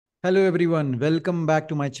Hello everyone, welcome back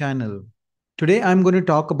to my channel. Today I'm going to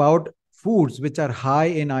talk about foods which are high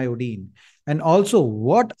in iodine and also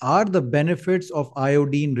what are the benefits of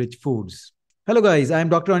iodine rich foods. Hello guys, I'm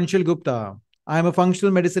Dr. Anshul Gupta. I'm a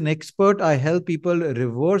functional medicine expert. I help people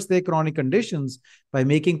reverse their chronic conditions by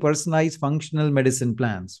making personalized functional medicine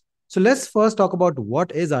plans. So let's first talk about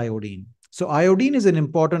what is iodine. So iodine is an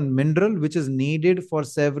important mineral which is needed for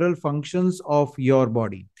several functions of your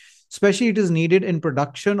body. Especially, it is needed in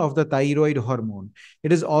production of the thyroid hormone.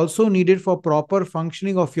 It is also needed for proper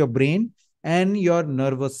functioning of your brain and your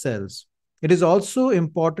nervous cells. It is also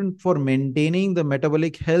important for maintaining the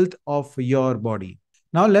metabolic health of your body.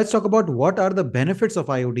 Now, let's talk about what are the benefits of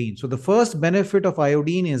iodine. So, the first benefit of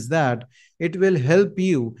iodine is that it will help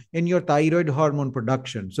you in your thyroid hormone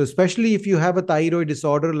production. So, especially if you have a thyroid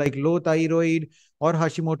disorder like low thyroid or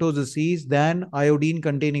Hashimoto's disease, then iodine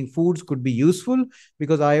containing foods could be useful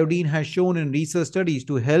because iodine has shown in research studies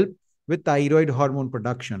to help with thyroid hormone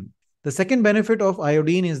production. The second benefit of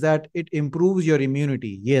iodine is that it improves your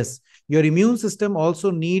immunity. Yes, your immune system also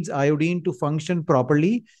needs iodine to function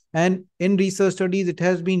properly. And in research studies, it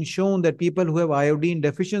has been shown that people who have iodine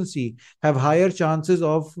deficiency have higher chances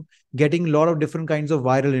of getting a lot of different kinds of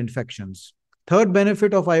viral infections. Third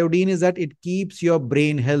benefit of iodine is that it keeps your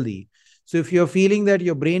brain healthy. So if you're feeling that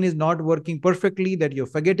your brain is not working perfectly, that you're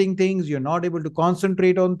forgetting things, you're not able to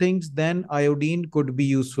concentrate on things, then iodine could be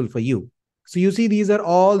useful for you. So you see, these are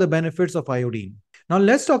all the benefits of iodine. Now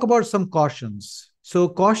let's talk about some cautions. So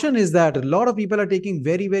caution is that a lot of people are taking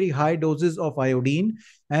very, very high doses of iodine,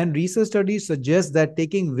 and research studies suggest that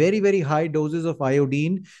taking very, very high doses of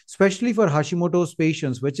iodine, especially for Hashimoto's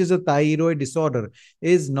patients, which is a thyroid disorder,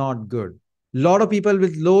 is not good. A lot of people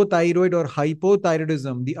with low thyroid or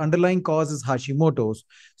hypothyroidism, the underlying cause is Hashimoto's.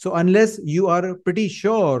 So unless you are pretty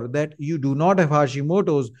sure that you do not have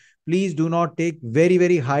Hashimoto's, please do not take very,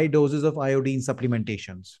 very high doses of iodine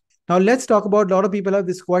supplementations. Now, let's talk about a lot of people have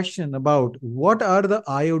this question about what are the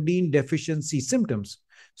iodine deficiency symptoms.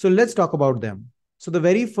 So, let's talk about them. So, the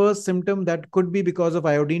very first symptom that could be because of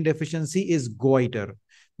iodine deficiency is goiter.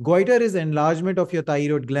 Goiter is enlargement of your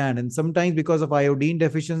thyroid gland, and sometimes because of iodine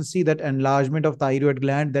deficiency, that enlargement of thyroid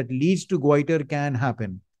gland that leads to goiter can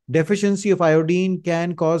happen. Deficiency of iodine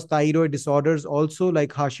can cause thyroid disorders also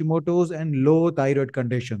like Hashimoto's and low thyroid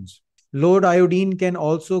conditions. Low iodine can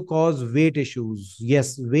also cause weight issues.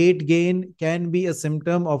 Yes, weight gain can be a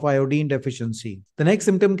symptom of iodine deficiency. The next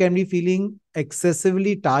symptom can be feeling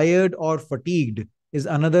excessively tired or fatigued is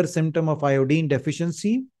another symptom of iodine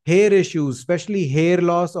deficiency. Hair issues, especially hair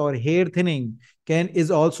loss or hair thinning, can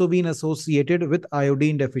is also been associated with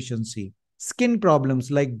iodine deficiency. Skin problems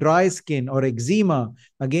like dry skin or eczema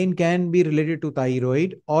again can be related to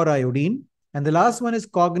thyroid or iodine. And the last one is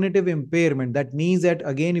cognitive impairment. That means that,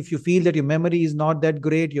 again, if you feel that your memory is not that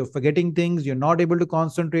great, you're forgetting things, you're not able to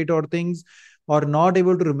concentrate on things, or not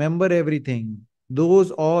able to remember everything,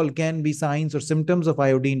 those all can be signs or symptoms of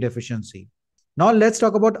iodine deficiency. Now, let's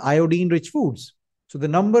talk about iodine rich foods. So, the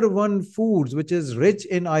number one foods which is rich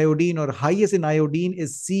in iodine or highest in iodine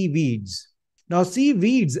is seaweeds. Now,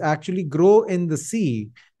 seaweeds actually grow in the sea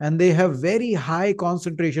and they have very high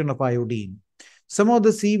concentration of iodine. Some of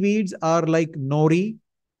the seaweeds are like nori,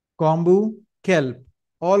 kombu, kelp.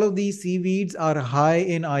 All of these seaweeds are high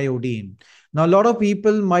in iodine. Now, a lot of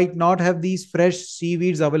people might not have these fresh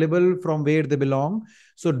seaweeds available from where they belong.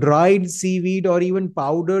 So, dried seaweed or even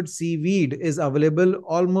powdered seaweed is available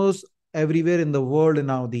almost everywhere in the world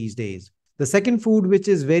now these days. The second food, which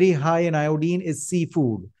is very high in iodine, is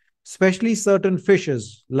seafood, especially certain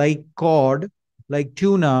fishes like cod, like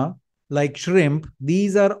tuna, like shrimp.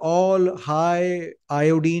 These are all high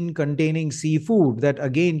iodine containing seafood that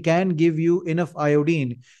again can give you enough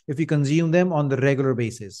iodine if you consume them on the regular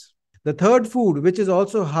basis. The third food, which is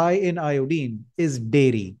also high in iodine, is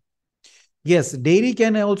dairy. Yes, dairy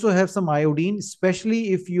can also have some iodine,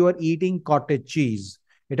 especially if you are eating cottage cheese.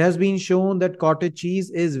 It has been shown that cottage cheese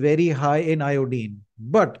is very high in iodine.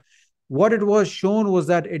 But what it was shown was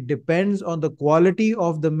that it depends on the quality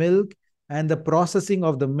of the milk and the processing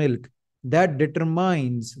of the milk that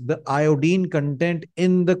determines the iodine content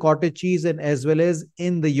in the cottage cheese and as well as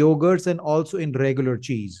in the yogurts and also in regular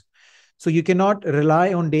cheese. So you cannot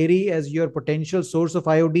rely on dairy as your potential source of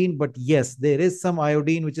iodine, but yes, there is some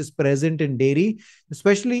iodine which is present in dairy,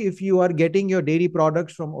 especially if you are getting your dairy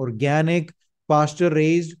products from organic, pasture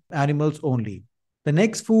raised animals only. The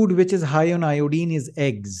next food which is high on iodine is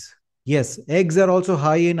eggs. Yes, eggs are also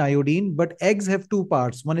high in iodine, but eggs have two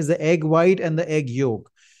parts. One is the egg white and the egg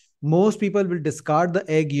yolk. Most people will discard the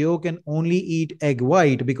egg yolk and only eat egg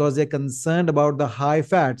white because they're concerned about the high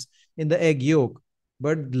fats in the egg yolk.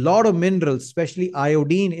 but a lot of minerals, especially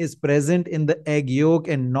iodine, is present in the egg yolk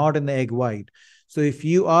and not in the egg white. So if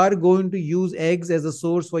you are going to use eggs as a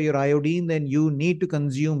source for your iodine, then you need to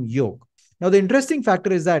consume yolk. Now, the interesting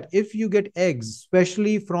factor is that if you get eggs,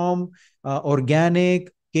 especially from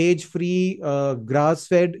organic, cage free, grass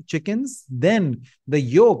fed chickens, then the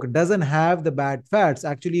yolk doesn't have the bad fats.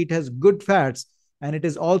 Actually, it has good fats, and it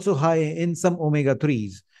is also high in some omega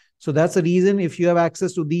 3s. So that's the reason if you have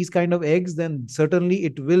access to these kind of eggs, then certainly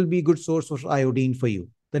it will be a good source of iodine for you.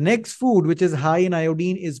 The next food which is high in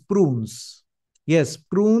iodine is prunes. Yes,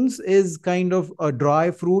 prunes is kind of a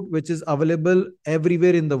dry fruit which is available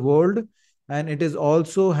everywhere in the world, and it is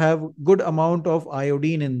also have good amount of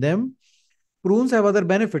iodine in them. Prunes have other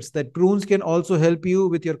benefits, that prunes can also help you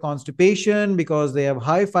with your constipation because they have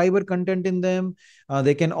high fiber content in them.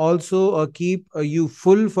 They can also keep you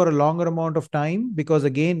full for a longer amount of time because,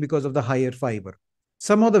 again, because of the higher fiber.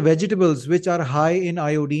 Some of the vegetables which are high in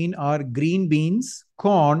iodine are green beans,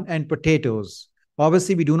 corn, and potatoes.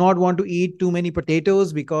 Obviously, we do not want to eat too many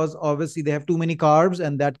potatoes because obviously they have too many carbs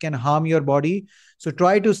and that can harm your body. So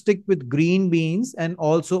try to stick with green beans and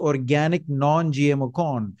also organic non-GMO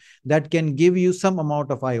corn that can give you some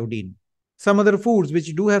amount of iodine. Some other foods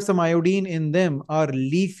which do have some iodine in them are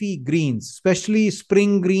leafy greens, especially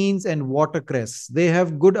spring greens and watercress. They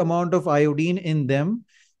have good amount of iodine in them,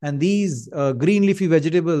 and these green leafy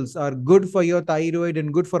vegetables are good for your thyroid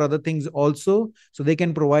and good for other things also, so they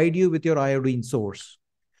can provide you with your iodine source.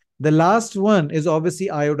 The last one is obviously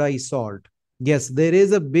iodized salt. Yes, there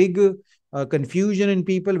is a big confusion in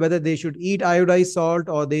people whether they should eat iodized salt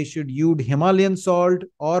or they should use Himalayan salt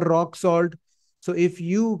or rock salt. So, if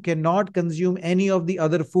you cannot consume any of the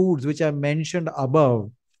other foods which I mentioned above,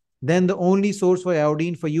 then the only source for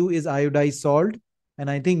iodine for you is iodized salt. And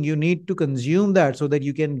I think you need to consume that so that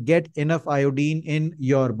you can get enough iodine in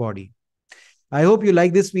your body. I hope you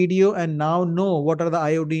like this video and now know what are the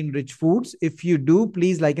iodine rich foods. If you do,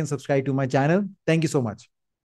 please like and subscribe to my channel. Thank you so much.